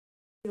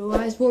Hello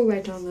guys, welcome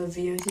back to another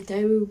video.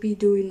 Today we'll be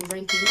doing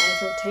ranking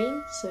AFL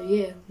teams. So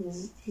yeah,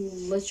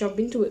 let's jump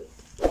into it.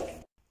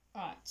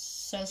 Alright,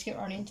 so let's get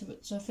right into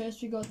it. So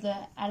first we got the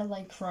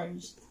Adelaide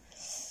Crows.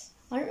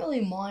 I don't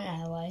really mind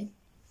Adelaide.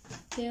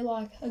 They're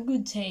like a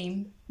good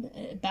team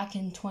back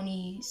in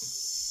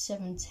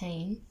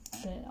 2017,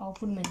 but I'll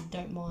put them in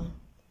don't mind.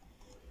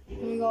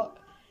 And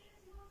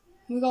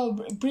we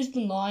got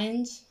Brisbane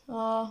Lions.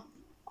 I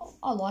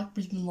like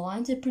Brisbane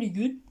Lions. They're pretty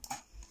good.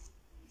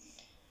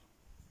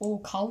 Or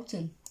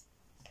Carlton.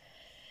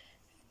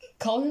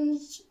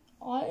 Carlton's,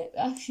 I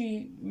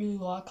actually really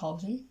like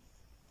Carlton.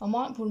 I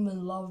might put them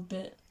in love,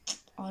 but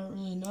I don't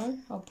really know.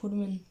 I'll put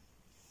them in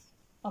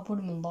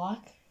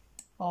like.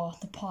 Oh,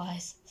 the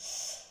Pies.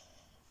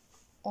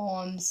 Oh,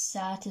 I'm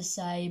sad to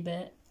say,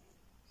 but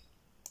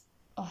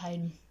I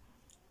hate them.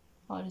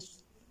 I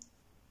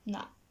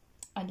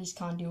just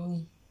can't deal with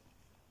them.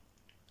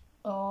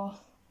 Oh,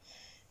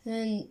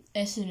 then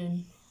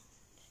Essendon.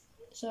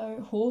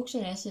 So Hawks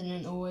and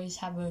Essendon always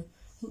have a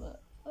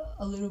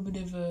little bit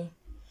of a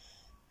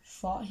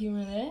fight here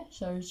and there.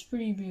 So it's a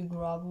pretty big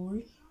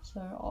rivalry.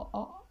 So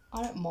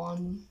I don't mind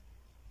them.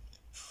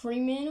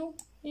 Fremantle,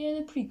 yeah,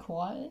 they're pretty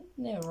quiet.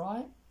 They're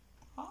right.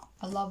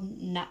 I love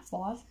Nat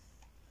 5,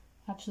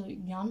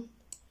 absolute gun.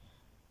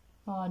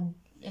 And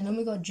then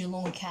we got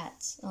Geelong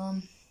Cats.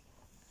 I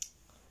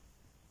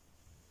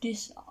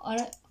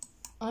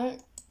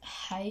don't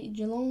hate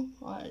Geelong.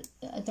 I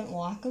don't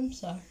like them,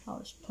 so I'll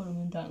just put them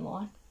in don't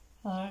like.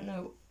 I don't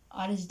know.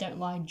 I just don't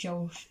like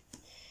Joel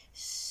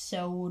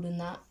Selwood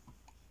and that.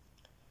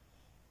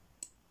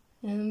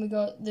 And then we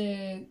got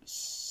the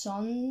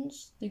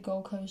Suns, the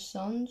Gold Coast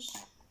Suns.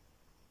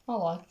 I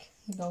like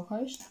the Gold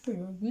Coast.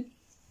 Pretty good.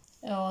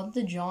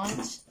 The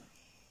Giants.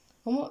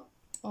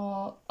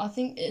 I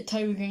think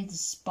Toby Green's a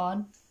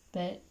spud,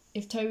 but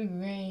if Toby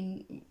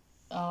Green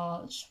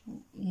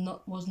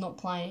was not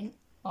playing,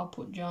 I'll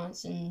put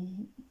Giants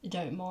in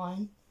don't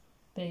mind,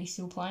 but he's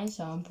still playing,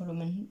 so I'm put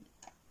him in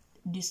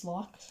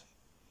dislikes.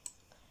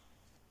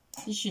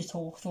 This is just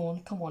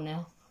Hawthorn. Come on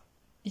now,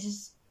 this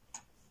is,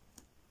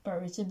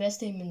 bro. It's the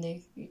best team in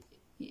the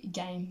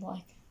game.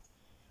 Like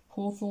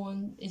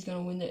Hawthorn is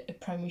gonna win the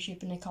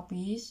premiership in a couple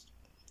of years.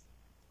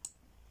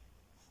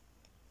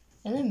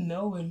 And then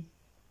Melbourne.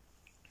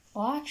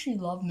 I actually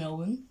love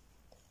Melbourne.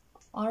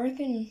 I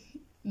reckon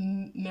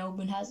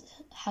Melbourne has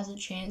a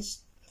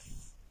chance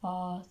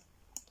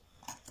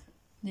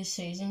this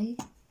season.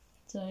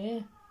 So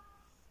yeah,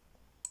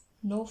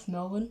 North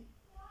Melbourne.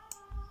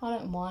 I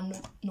don't mind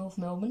North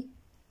Melbourne.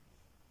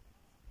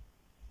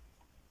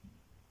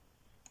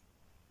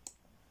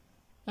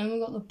 And we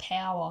got the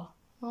Power.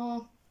 I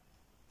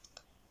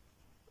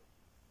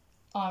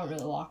don't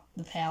really like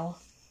the Power.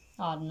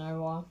 I don't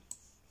know why.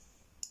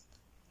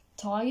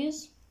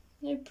 Tigers,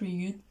 they're pretty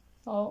good.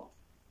 I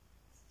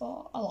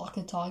like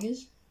the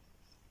Tigers.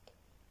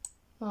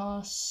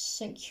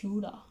 St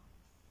Kilda.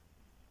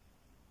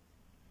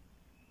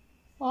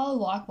 I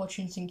like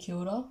watching St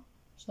Kilda,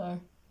 so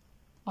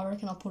I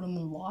reckon I'll put them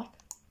in like.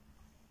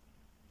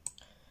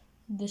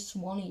 The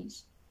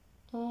Swannies.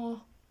 I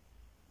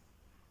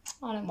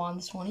don't mind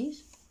the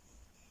Swannies.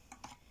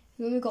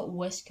 And then we've got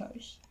West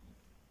Coast.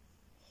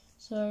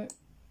 So,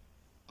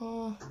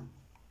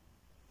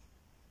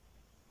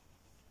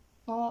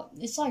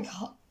 it's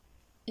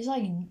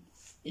like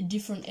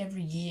different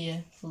every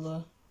year for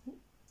the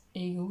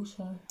Eagles,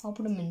 so I'll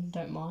put them in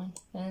don't mind.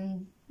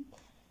 And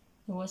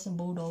the Western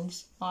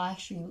Bulldogs, I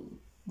actually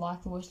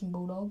like the Western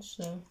Bulldogs,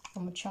 so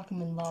I'm gonna chuck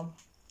them in love.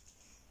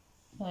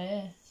 So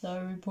yeah,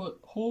 so we put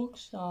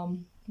Hawks,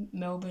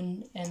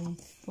 Melbourne, and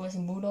the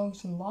Western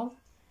Bulldogs in love.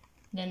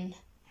 Then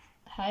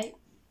hate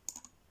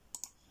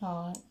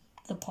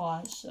the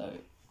Pies. So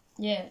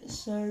yeah,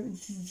 so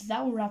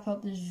that will wrap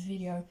up this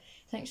video.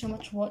 Thanks so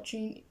much for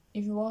watching.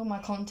 If you like my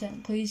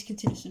content, please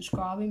consider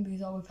subscribing,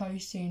 because I'll be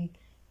posting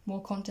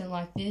more content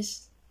like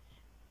this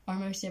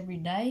almost every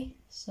day.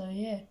 So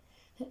yeah,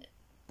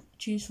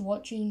 cheers for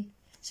watching.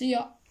 See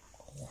ya.